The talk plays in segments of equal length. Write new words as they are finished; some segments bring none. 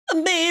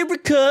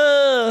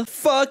America,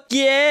 fuck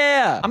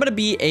yeah. I'm gonna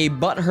be a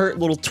butthurt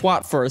little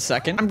twat for a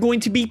second. I'm going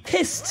to be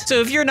pissed. So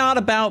if you're not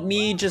about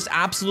me just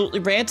absolutely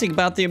ranting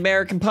about the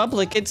American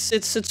public,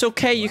 it's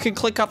okay. You can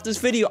click off this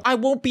video. I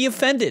won't be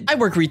offended. I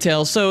work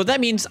retail, so that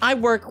means I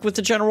work with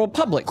the general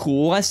public.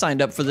 Cool, I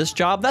signed up for this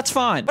job. That's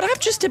fine. But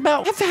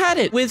I've had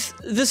it with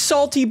the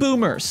salty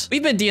boomers.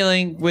 We've been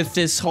dealing with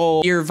this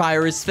whole ear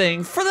virus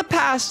thing for the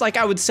past, like,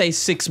 I would say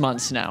 6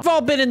 months now. We've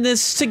all been in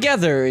this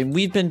together, and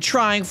we've been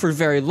trying for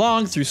very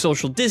long through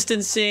social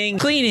distancing,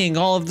 cleaning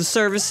all of the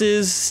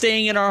services,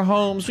 staying in our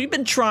homes. We've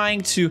been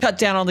trying to cut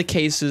down on the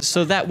cases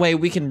so that way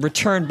we can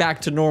return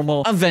back to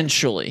normal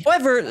eventually.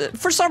 However,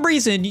 for some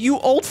reason, you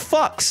old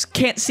fucks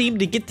can't seem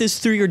to get this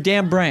through your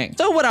damn brain.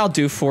 So what I'll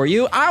do for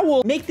you, I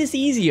will make this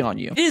easy on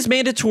you. It is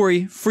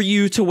mandatory for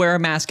you to wear a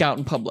mask out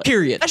in public.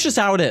 Period. That's just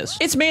how it is.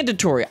 It's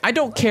mandatory. I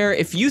don't care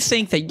if you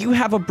think that you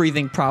have a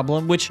breathing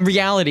problem, which in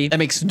reality, that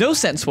makes no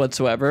sense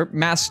whatsoever.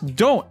 Masks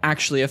don't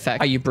actually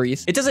affect how you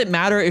breathe. It doesn't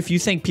matter if you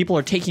think people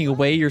are taking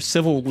away your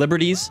civil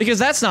liberties, because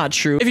that's not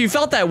true. If you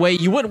felt that way,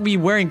 you wouldn't be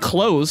wearing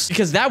clothes,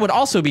 because that would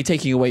also be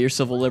taking away your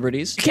civil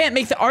liberties. You can't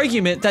make the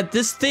argument that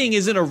this thing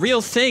isn't a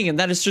real thing and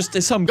that it's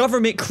just some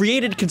government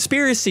created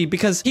conspiracy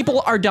because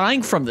people are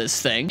dying from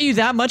this thing. Are you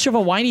that much of a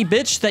whiny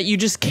bitch that you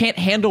just can't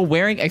handle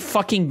wearing a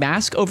fucking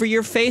mask over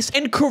your face?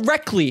 And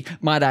correctly,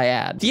 might I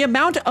add. The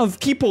amount of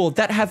people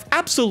that have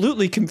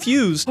absolutely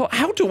confused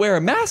how to wear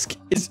a mask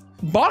is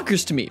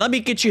bonkers to me. Let me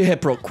get you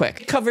hip real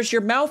quick. It covers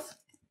your mouth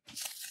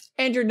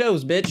and your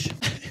nose, bitch.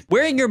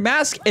 Wearing your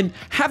mask and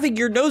having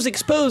your nose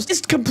exposed is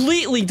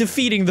completely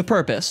defeating the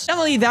purpose. Not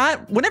only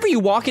that, whenever you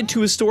walk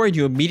into a store and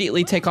you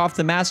immediately take off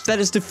the mask, that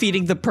is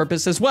defeating the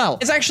purpose as well.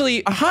 It's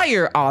actually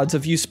higher odds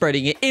of you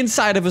spreading it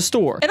inside of a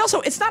store. And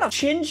also, it's not a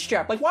chin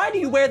strap. Like, why do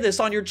you wear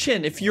this on your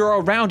chin if you're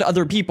around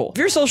other people? If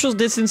you're social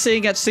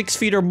distancing at 6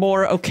 feet or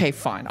more, okay,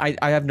 fine.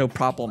 I have no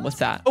problem with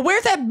that. But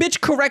wear that bitch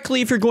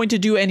correctly if you're going to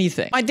do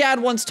anything. My dad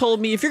once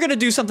told me, if you're gonna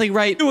do something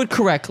right, do it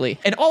correctly.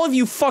 And all of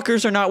you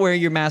fuckers are not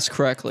wearing your mask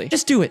correctly.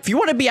 Just do it. If you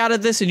want to be out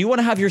of this and you want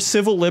to have your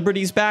civil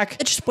liberties back,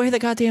 just wear the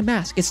goddamn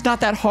mask. It's not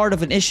that hard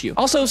of an issue.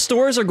 Also,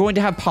 stores are going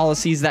to have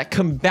policies that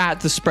combat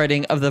the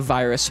spreading of the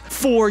virus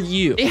for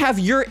you. They have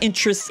your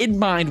interests in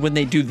mind when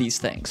they do these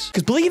things.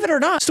 Because believe it or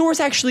not, stores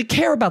actually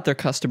care about their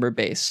customer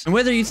base. And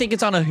whether you think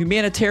it's on a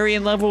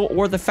humanitarian level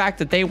or the fact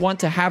that they want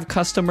to have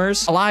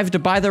customers alive to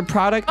buy their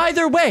product,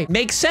 either way,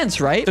 makes sense,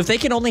 right? So if they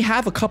can only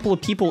have a couple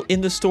of people in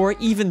the store,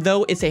 even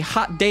though it's a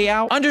hot day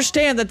out,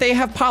 understand that they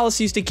have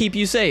policies to keep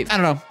you safe. I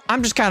don't know.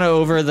 I'm just kind of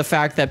over the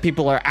fact that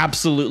people are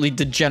absolutely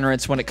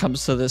degenerates when it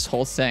comes to this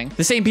whole thing.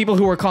 The same people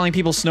who were calling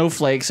people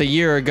snowflakes a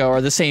year ago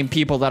are the same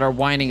people that are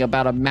whining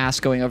about a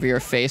mask going over your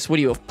face. What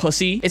are you, a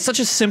pussy? It's such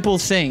a simple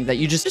thing that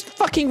you just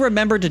fucking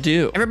remember to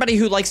do. Everybody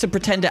who likes to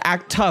pretend to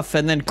act tough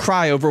and then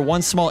cry over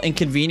one small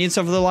inconvenience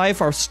of their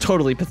life are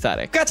totally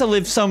pathetic. Got to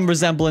live some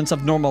resemblance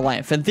of normal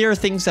life, and there are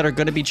things that are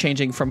going to be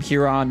changing from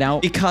here on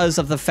out because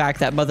of the fact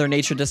that Mother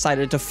Nature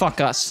decided to fuck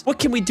us. What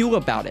can we do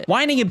about it?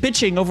 Whining and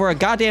bitching over a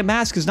goddamn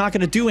mask is not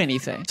going to do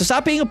anything. So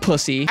stop being a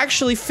pussy,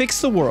 actually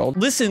fix the world,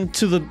 listen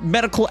to the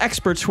medical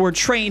experts who are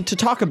trained to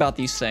talk about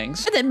these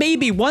things, and then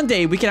maybe one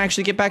day we can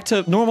actually get back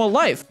to normal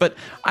life. But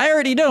I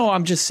already know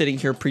I'm just sitting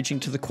here preaching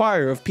to the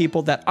choir of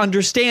people that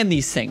understand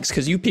these things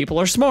because you people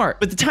are smart.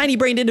 But the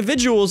tiny-brained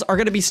individuals are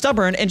going to be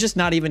stubborn and just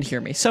not even hear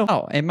me. So,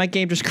 and my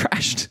game just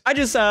crashed. I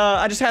just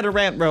had to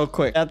rant real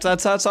quick.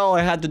 That's all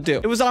I had to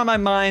do. It was on my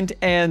mind,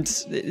 and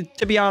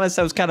to be honest,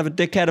 I was kind of a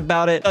dickhead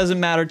about it. Doesn't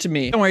matter to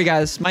me. Don't worry,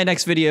 guys. My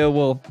next video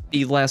will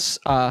be less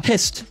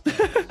pissed.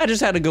 I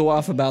just had to go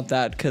off about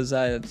that because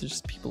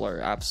just people are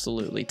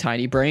absolutely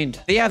tiny-brained.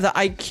 They have the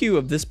IQ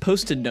of this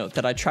post-it note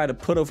that I try to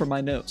put over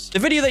my nose. The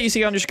video that you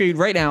see on your screen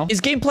right now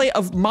is gameplay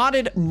of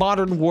modded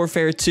Modern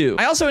Warfare 2.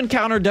 I also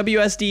encountered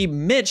WSD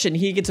Mitch, and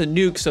he gets a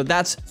nuke, so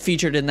that's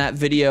featured in that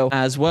video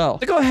as well.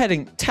 So go ahead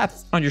and tap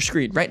on your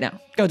screen right now.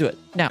 Go do it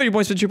now. Your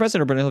boy, SpinShootImpress,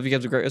 and I hope you guys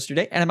have a great rest of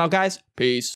your day, and I'm out, guys. Peace.